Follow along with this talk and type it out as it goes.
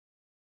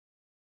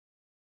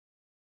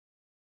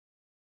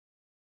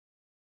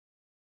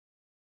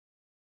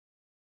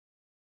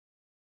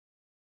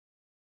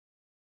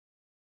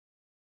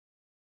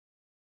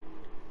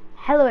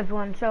Hello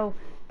everyone, so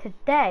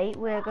today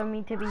we're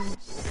going to be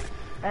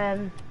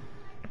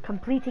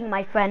completing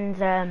my friend's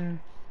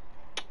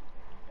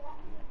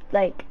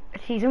like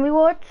season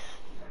rewards.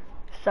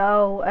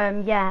 So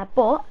yeah,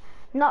 but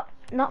not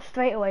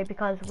straight away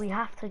because we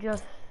have to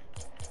just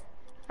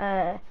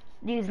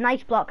use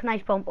nice block,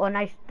 nice bump or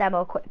nice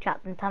demo quick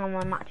chat and 10 on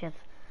 1 matches.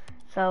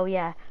 So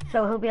yeah,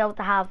 so he'll be able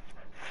to have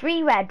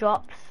 3 rare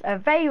drops, a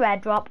very rare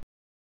drop,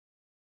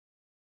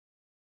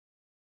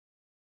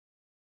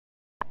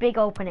 big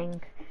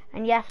opening.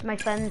 And yes, my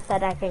friend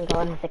said I can go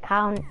on his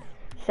account,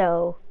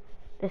 so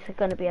this is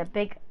going to be a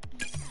big,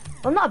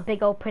 well, not a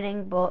big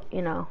opening, but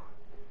you know,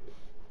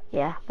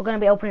 yeah, we're going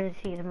to be opening the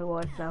season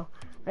rewards. So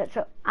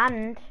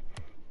and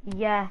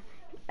yeah,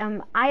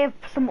 I have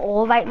some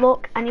alright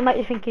luck, and you might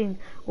be thinking,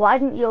 why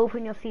didn't you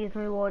open your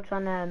season rewards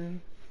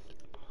on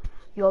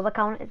your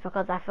account? It's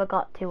because I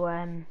forgot to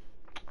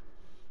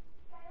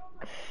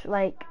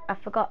I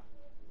forgot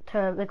to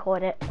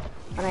record it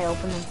when I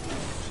opened them.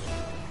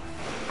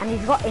 And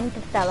he's got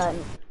Interstellar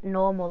and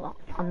normal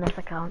on this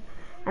account.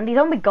 And he's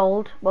only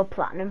gold, well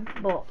platinum,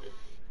 but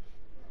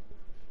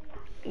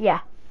yeah.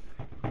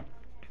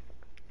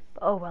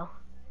 Oh well.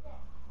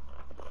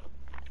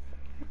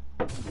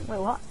 Wait,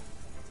 what?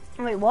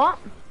 Wait, what?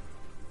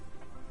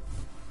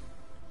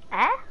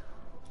 Eh?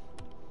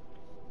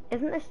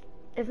 Isn't this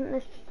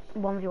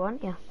 1v1?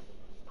 Yeah.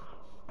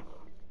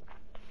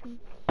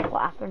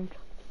 What happened?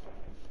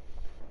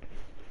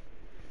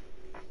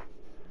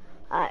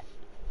 Alright.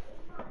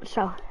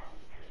 So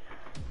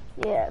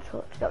yeah, so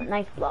let's go.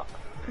 Nice block.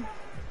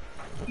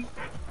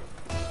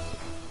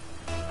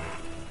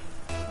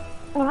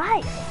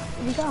 Alright,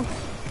 here we go.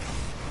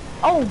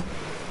 Oh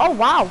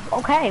wow,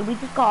 okay, we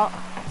just got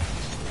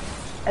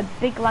a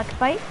big lag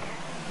spike.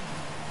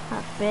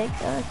 That's big,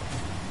 good.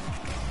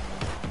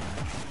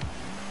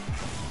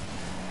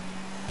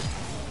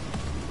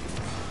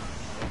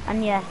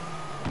 And yeah,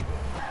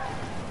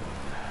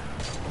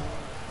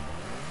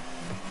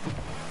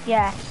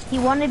 he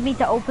wanted me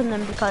to open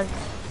them because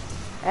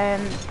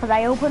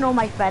I open all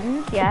my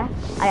friends, yeah,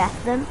 I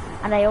asked them,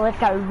 and I always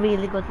got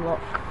really good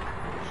luck,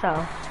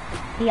 so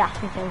he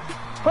asked me to,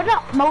 but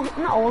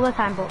not all the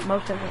time, but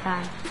most of the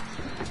time.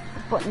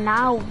 But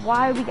now,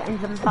 why are we getting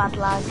some bad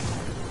lag?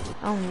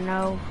 Oh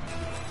no,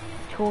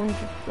 200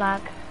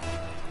 lag,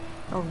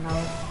 oh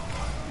no.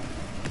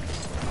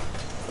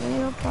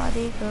 Real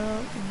body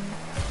girl.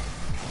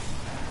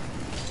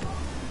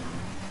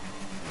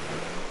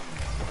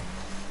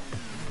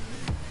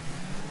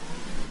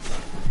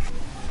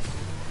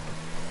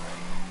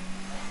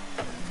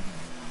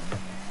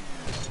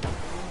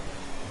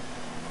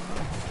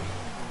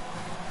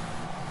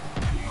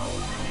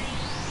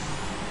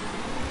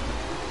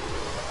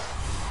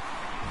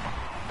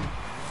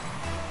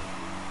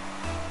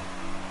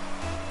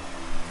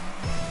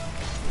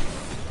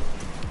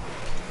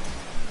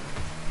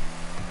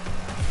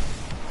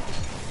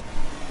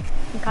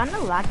 Kind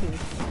of laggy.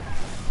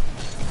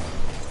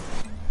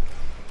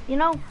 You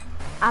know,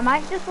 I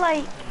might just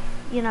say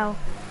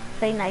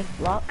nice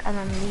block and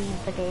then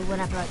leave the game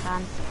whenever I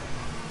can,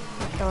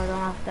 so I don't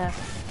have to.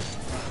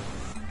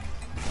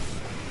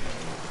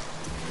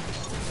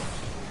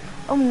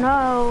 Oh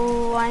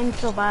no, I'm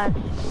so bad.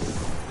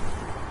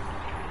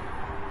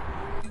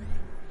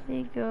 There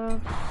you go.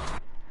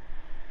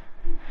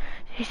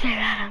 You say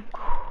that I'm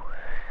cool.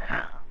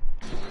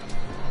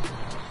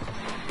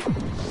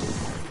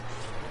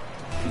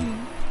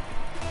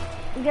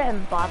 I'm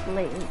getting bad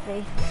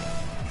latency.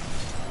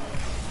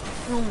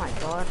 Oh my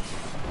god.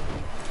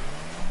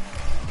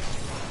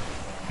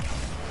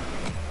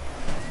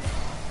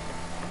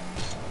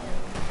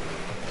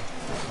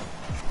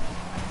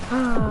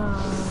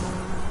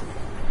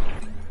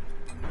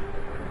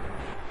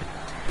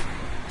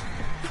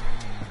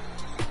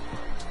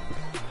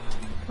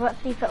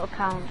 Let's see if it'll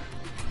count.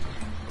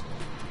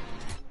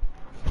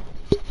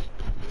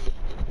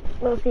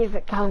 We'll see if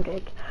it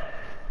counted.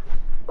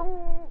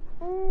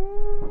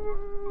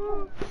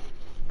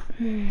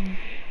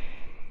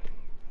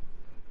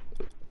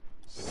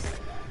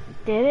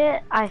 Did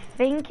it? I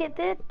think it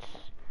did.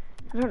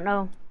 I don't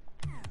know.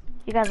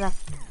 You guys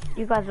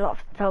will have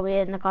to tell me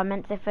in the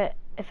comments if it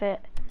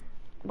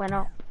went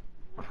up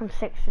from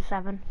 6 to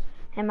 7.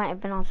 It might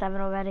have been on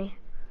 7 already.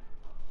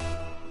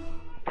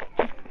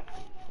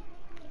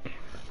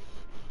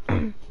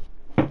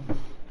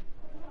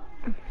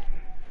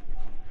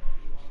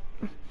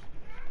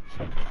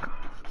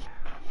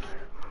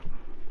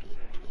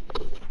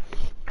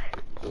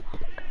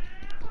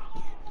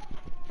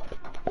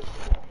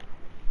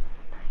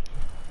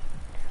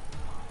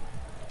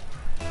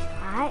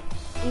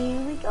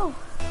 Here we go.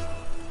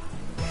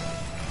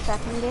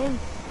 Second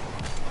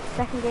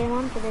game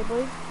on today,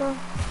 boys. So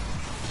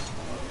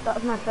that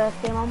was my first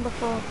game on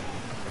before.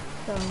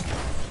 So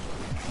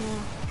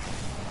yeah.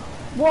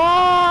 Whoa!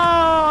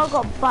 I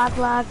got bad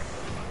lag.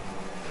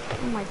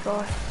 Oh my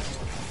god.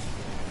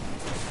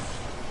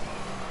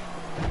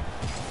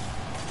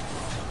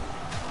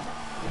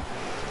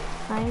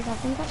 Nice. I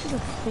think I should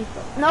just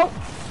pre-flip. No,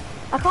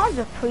 I can't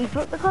just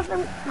pre-flip because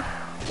I'm,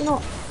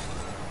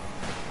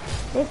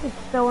 This is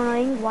so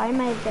annoying. Why am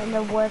I getting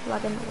the worst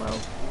lag in the world?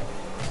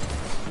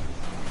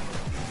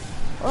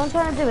 What I'm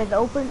trying to do is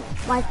open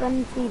my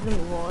friend's season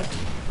reward.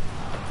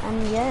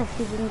 And yeah,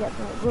 see if we can get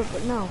something good,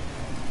 but no.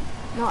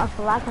 Not if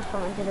the lag has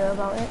something to do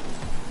about it.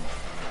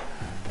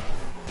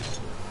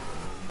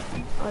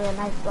 Oh yeah,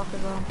 nice block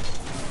as well.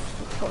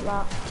 Let's put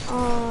that.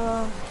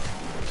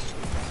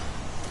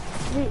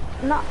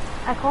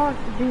 I can't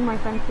do my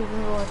friend's season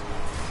reward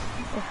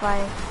if I...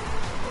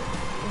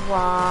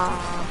 Wow.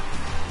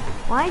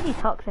 Why is he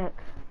toxic?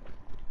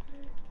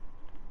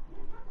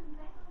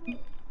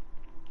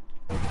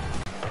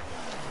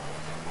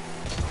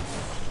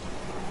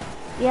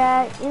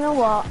 Yeah, you know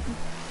what?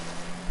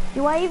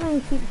 Do I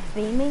even keep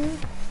streaming?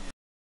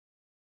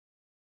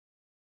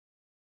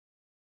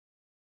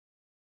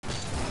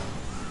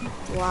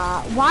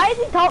 Wow. Why is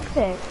he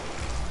toxic?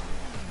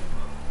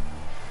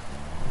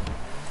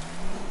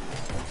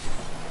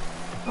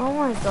 Oh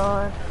my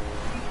god.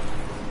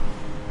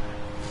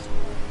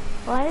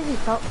 Why is he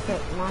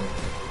toxic, man?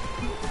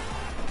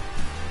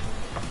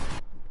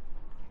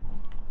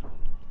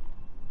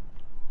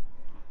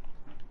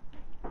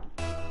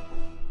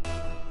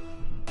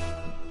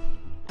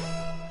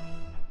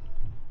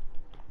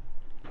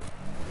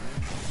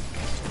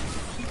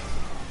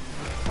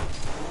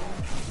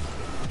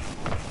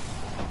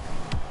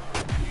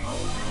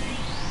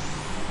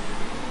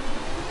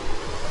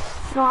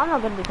 No, I'm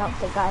not gonna be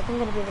toxic, guys. I'm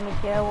gonna be the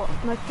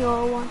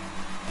mature one.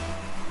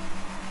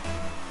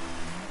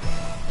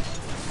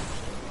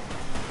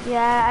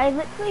 Yeah, I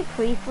literally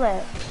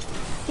pre-flipped.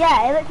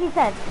 Yeah, it literally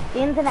said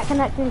the internet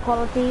connection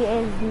quality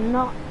is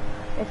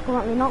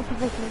currently not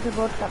sufficient to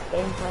broadcast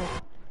gameplay.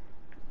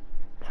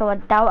 So I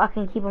doubt I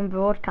can keep on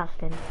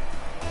broadcasting.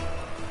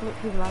 It's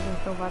literally lagging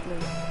so badly.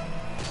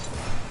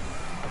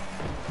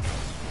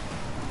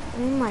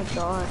 Oh my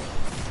god.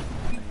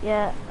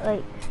 Yeah,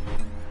 like,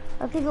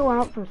 let's see if it went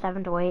up from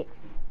 7 to 8.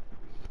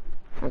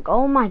 Like,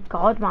 oh my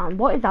god, man,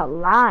 what is that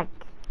lag?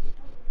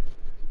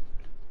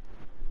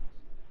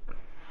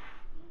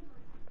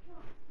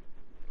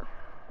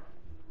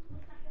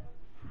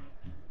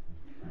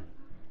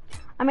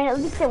 I mean, at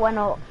least it went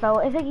up, so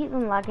if it keeps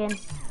on lagging,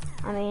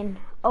 I mean,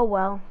 oh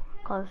well,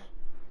 cause,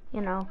 you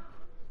know,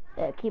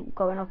 it keep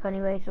going up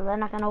anyway, so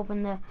then I can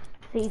open the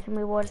season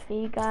rewards for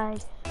you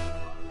guys.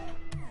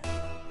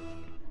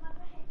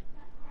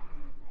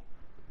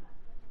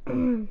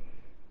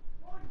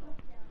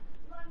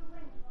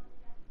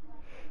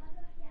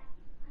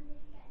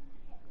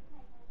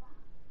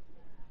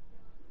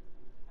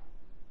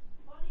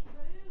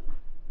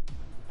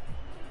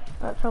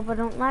 Let's hope I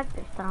don't lag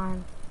this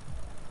time.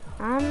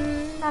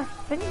 And I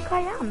think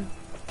I am.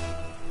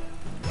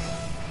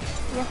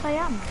 Yes, I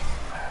am.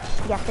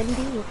 Yes,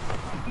 indeed.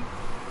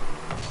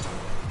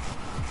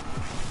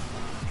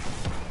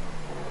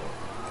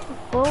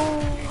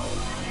 Oh.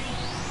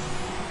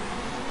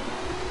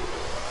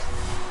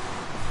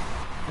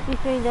 You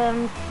see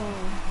them.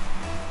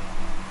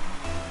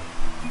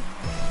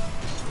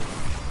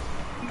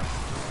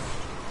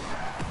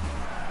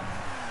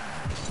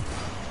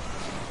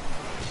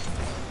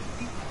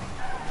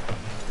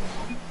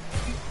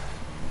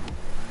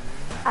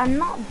 I'm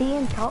not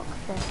being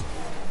toxic.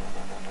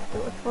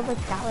 It was for the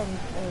challenge,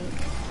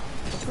 like.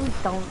 Please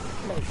don't,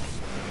 like,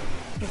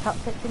 be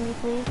toxic to me,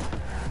 please.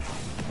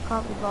 I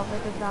can't be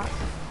bothered with that.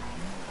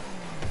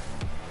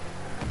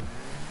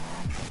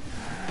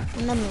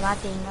 And I'm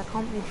lagging, I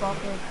can't be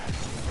bothered.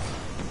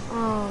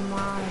 Oh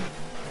man.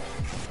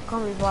 I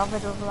can't be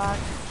bothered with lag.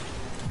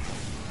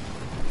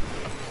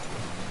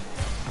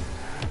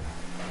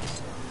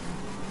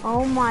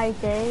 Oh my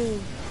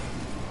days.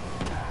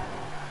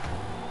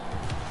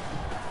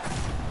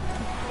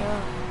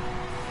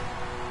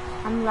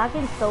 I'm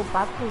lagging so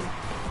badly.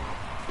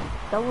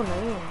 So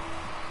annoying.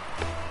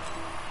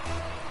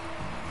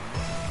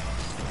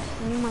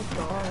 Oh my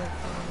god.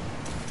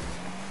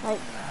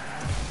 Like,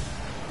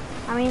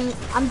 I mean,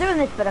 I'm doing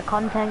this bit of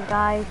content,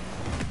 guys.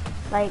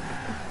 Like,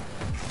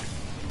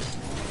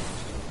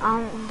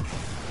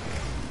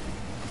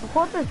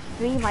 what the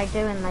stream I do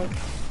in, like,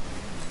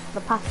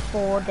 the past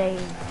 4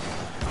 days?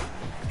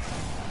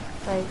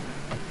 Like,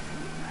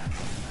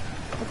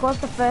 it was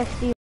the first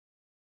stream.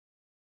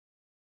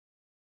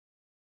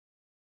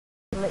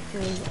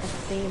 Literally a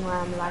stream where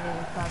I'm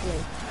lagging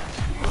badly.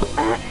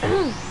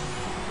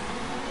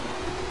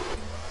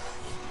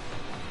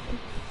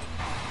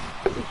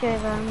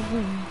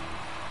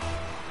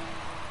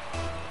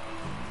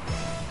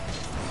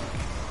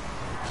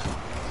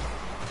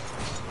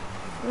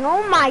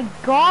 Oh my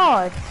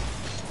god!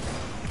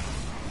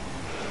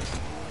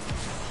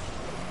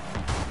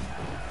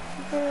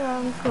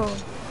 Cool.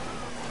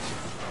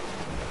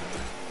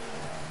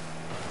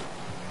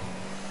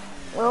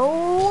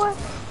 Oh!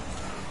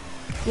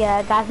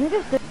 Yeah, guys, I'm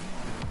just doing...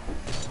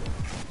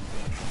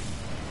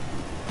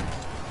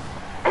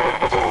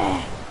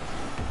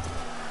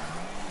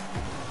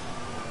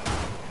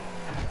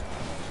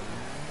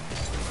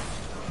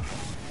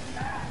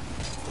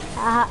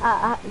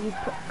 you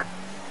prick.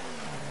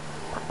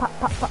 Pop, pop,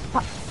 pop, pop,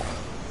 pop.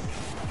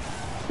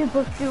 2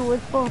 plus 2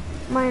 was 4.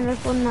 Minus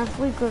 1 last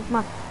week was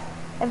my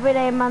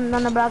everyday man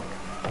on the block.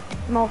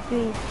 Small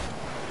 3.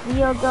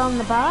 Real girl in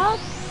the bag.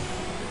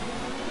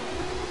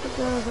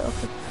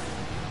 Okay.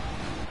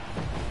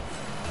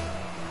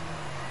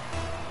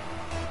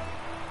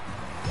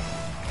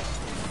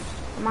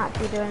 I'm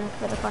actually doing this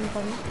for the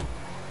content.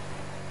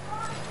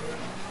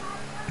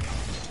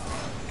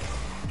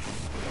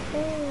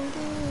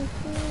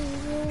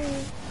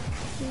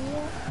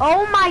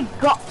 Oh my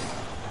god!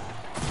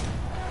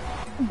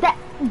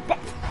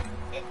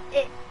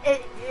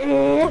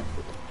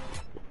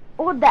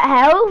 What the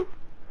hell?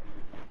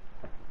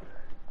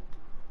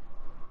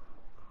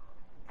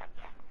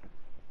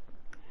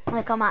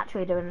 Like, I'm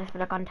actually doing this for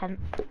the content.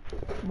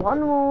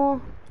 One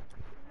more.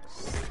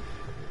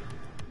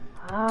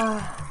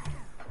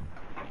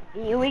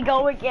 Here we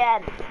go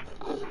again.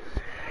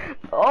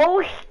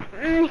 Oh,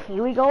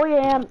 here we go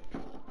again.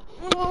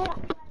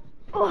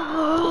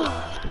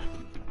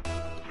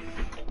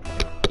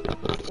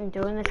 I'm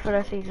doing this for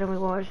the season we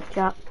watched.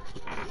 Yeah.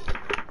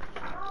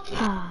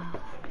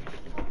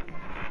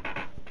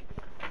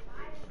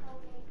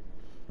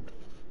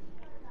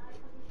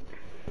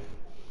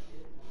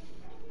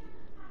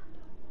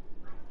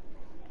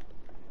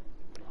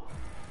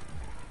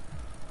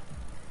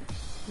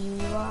 You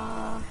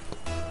are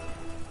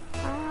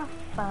a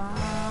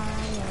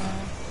fire,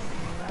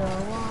 the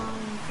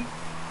one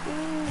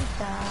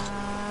desire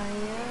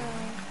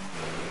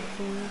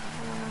to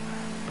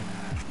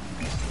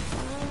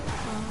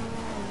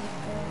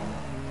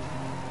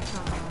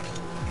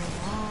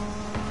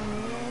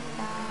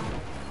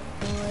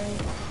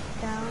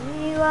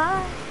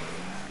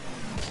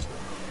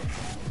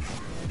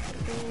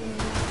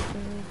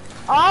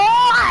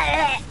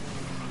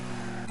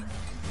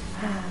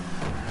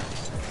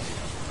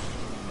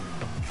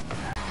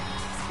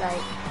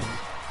Right.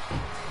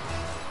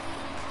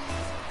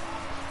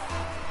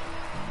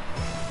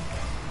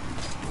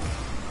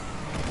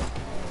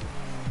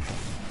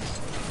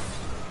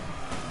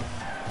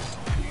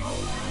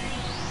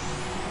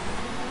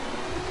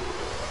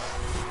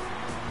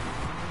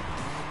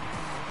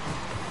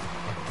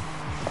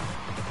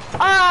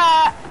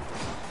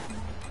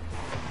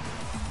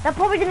 That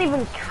probably didn't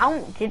even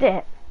count, did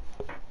it?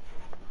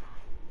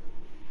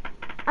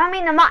 I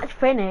mean, the match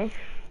finished,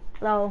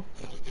 so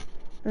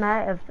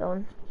might have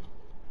done.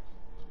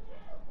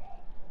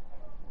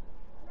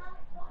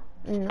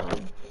 No.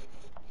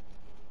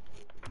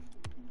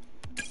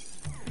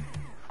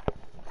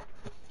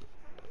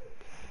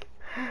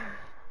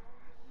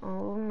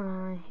 Oh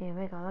my, here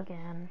we go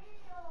again.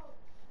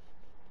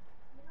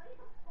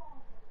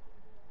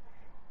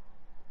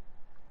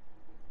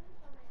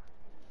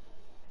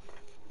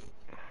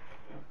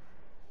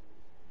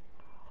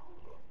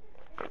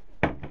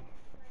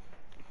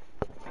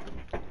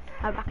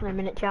 I'll be back in a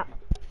minute, chat.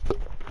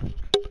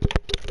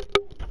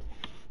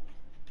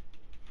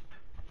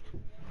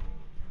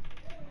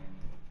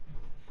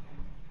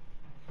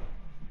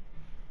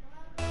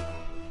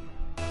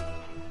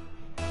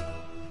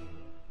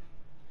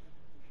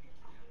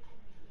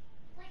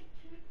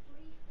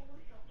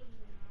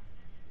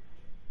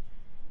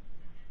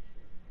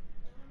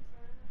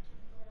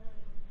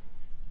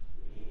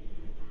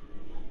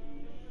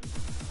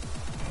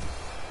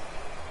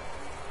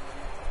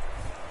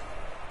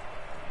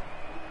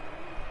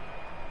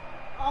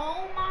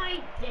 Oh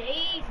my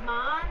days,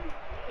 man.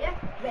 Yeah,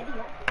 ready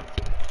up.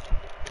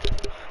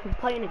 I'm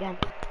playing again.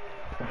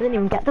 I didn't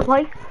even get to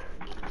play.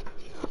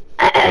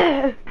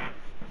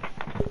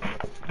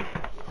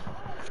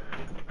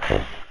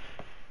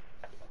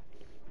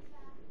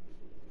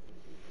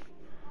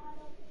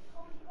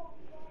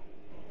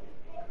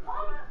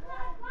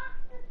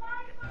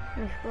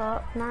 Nice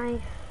block,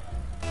 nice.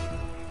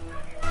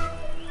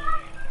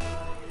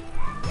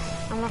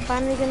 Am I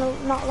finally gonna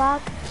not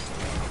lag?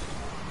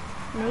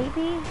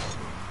 Maybe?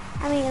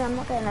 I mean, I'm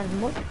not getting as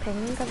much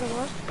ping as I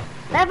was.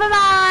 Never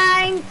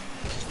mind!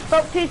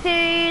 Spoke too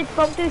soon,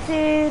 spoke too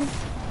soon.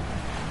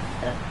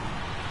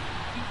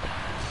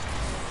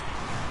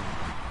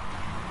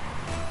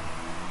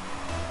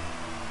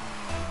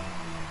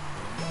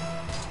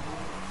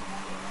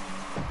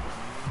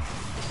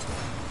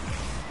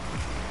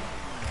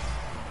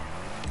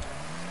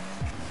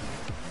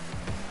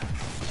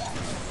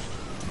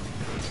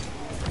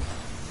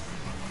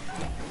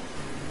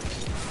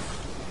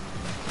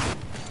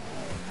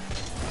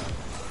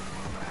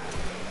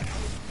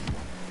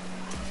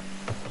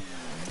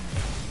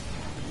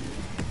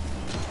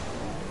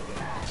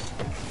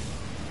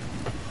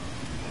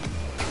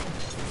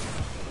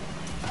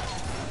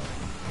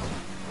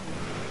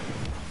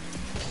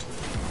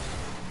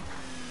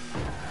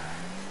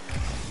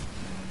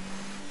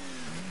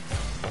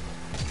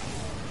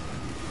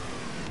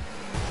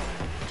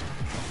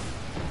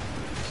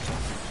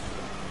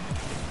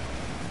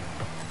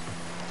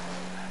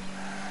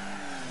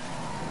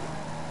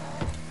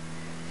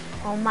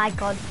 Oh my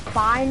god,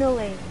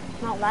 finally!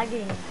 It's not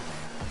lagging.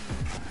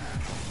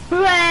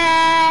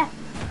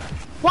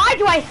 Why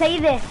do I say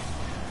this?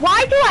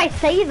 Why do I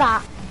say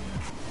that?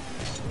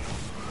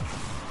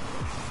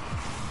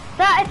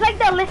 That is like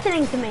they're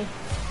listening to me.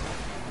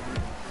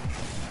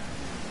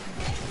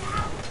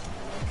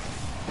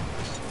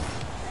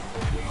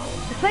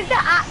 It's like they're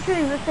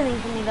actually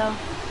listening to me though.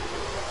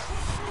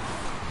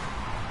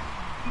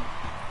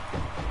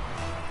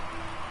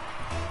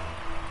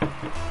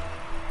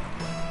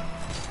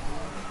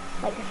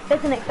 Like the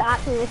Spizonics are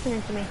actually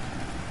listening to me.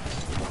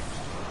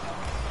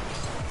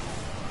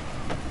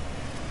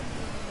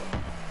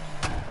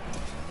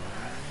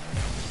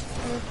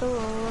 It's all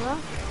I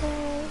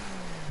say.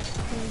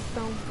 Please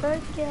don't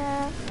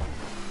forget.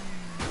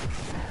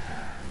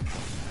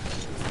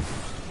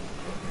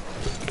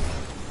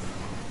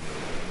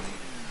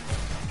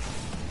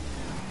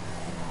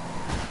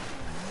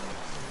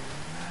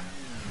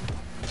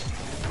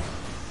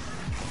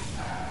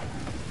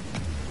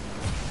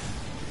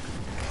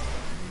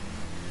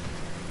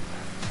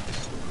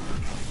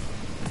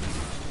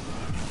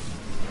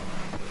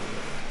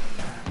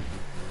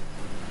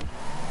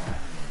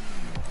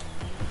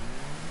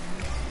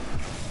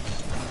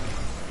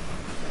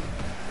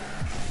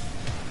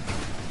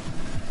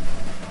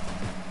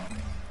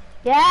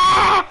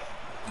 Yes!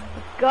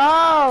 Let's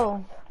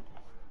go!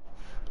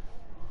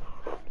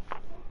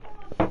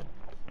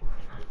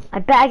 I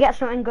better get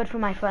something good for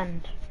my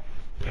friend.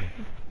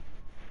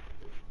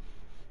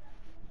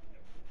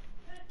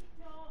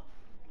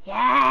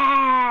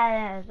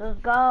 Yes! Let's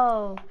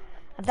go!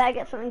 I better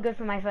get something good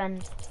for my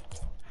friend.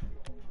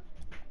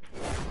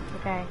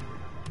 Okay.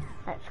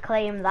 Let's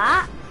claim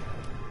that.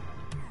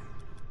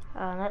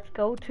 Let's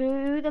go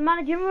to the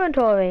manage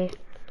inventory.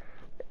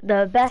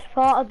 The best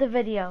part of the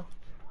video.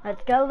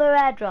 Let's go to the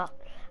rare drop.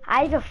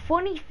 I have a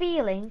funny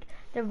feeling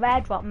the rare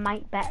drop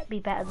might be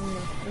better than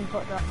the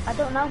input drop. I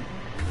don't know.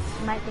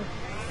 It might be.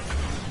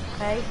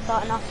 Okay,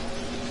 starting off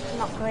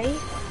not great.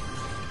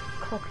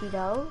 Cookie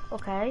dough.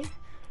 Okay.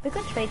 We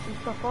could trade some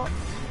stuff up.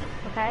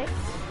 Okay.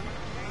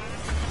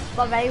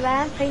 Got very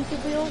rare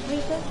painted wheels,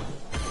 Reapers.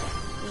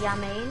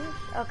 Yammies.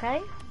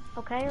 Okay.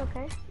 Okay,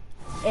 okay.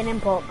 In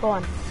import, go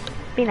on.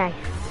 Be nice.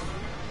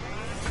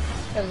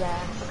 Go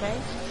there,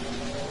 okay.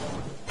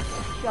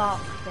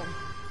 Shark fin.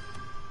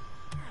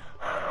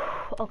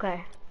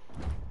 Okay.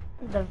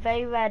 The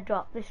very rare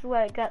drop. This is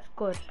where it gets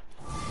good.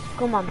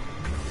 Come on.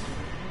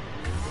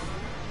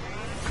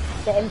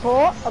 The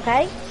import,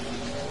 okay.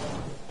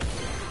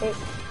 It's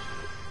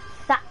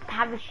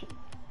Havashi.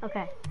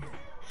 Okay.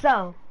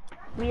 So,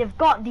 we have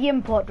got the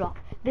import drop.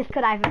 This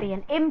could either be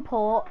an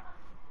import,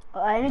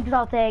 or an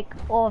exotic,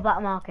 or a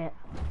black market.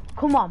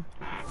 Come on.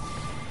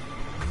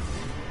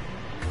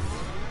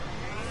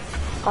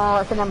 Oh,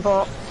 it's an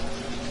import.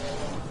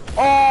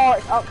 Oh,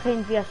 it's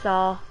Octane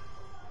VSR.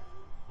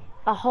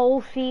 A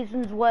whole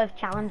season's worth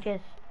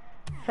challenges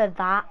for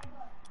that.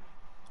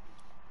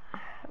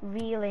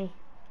 Really.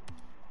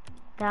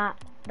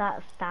 That's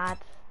sad.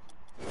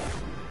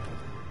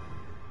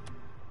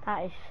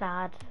 That is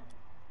sad.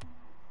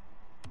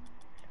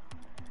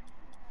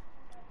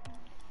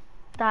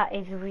 That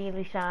is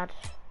really sad.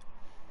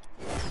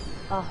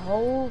 A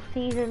whole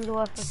season's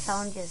worth of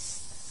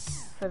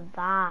challenges for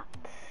that.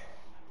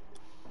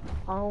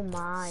 Oh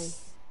my.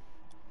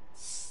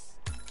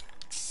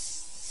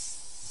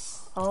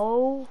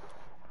 Oh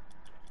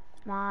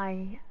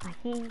my.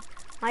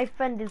 My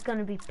friend is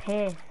gonna be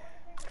pissed.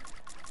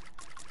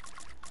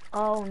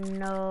 Oh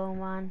no,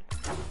 man.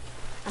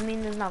 I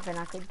mean, there's nothing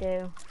I could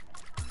do.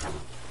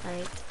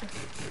 Like,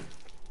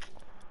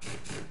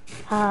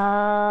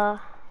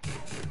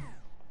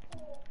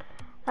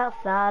 that's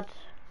sad.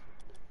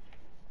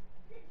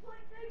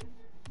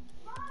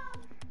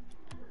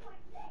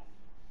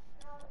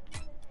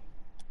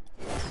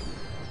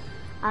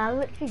 I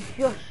literally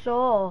just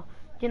saw,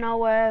 you know,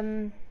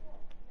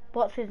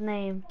 what's his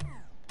name?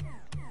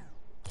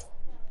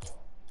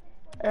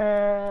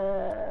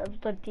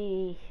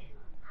 Bloody,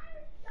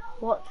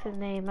 what's his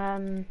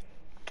name?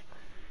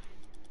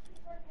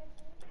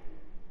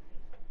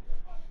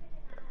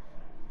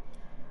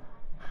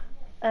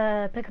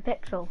 Pick a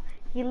Pixel.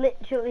 He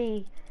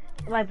literally,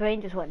 my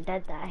brain just went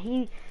dead there.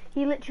 He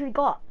literally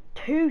got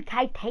 2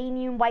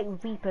 titanium white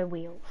Reaper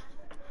wheels.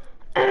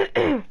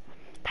 2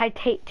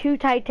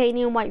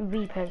 titanium white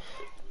Reapers.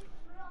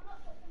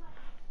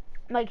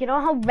 Like, you know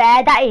how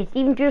rare that is?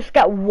 Even just to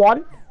get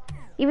one.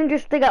 Even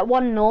just to get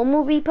one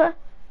normal Reaper.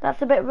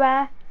 That's a bit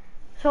rare.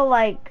 So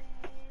like,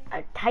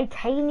 a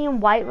titanium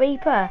white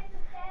Reaper.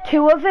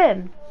 2 of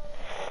them.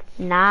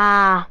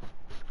 Nah.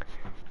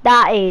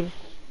 That is,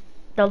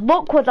 the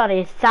luck was on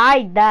his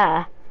side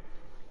there.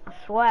 I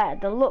swear,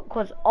 the luck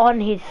was on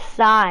his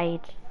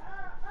side.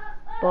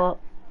 But,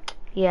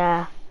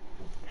 yeah.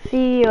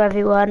 See you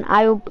everyone.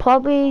 I will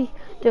probably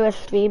do a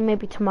stream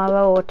maybe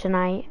tomorrow or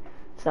tonight.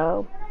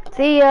 So,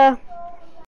 see ya.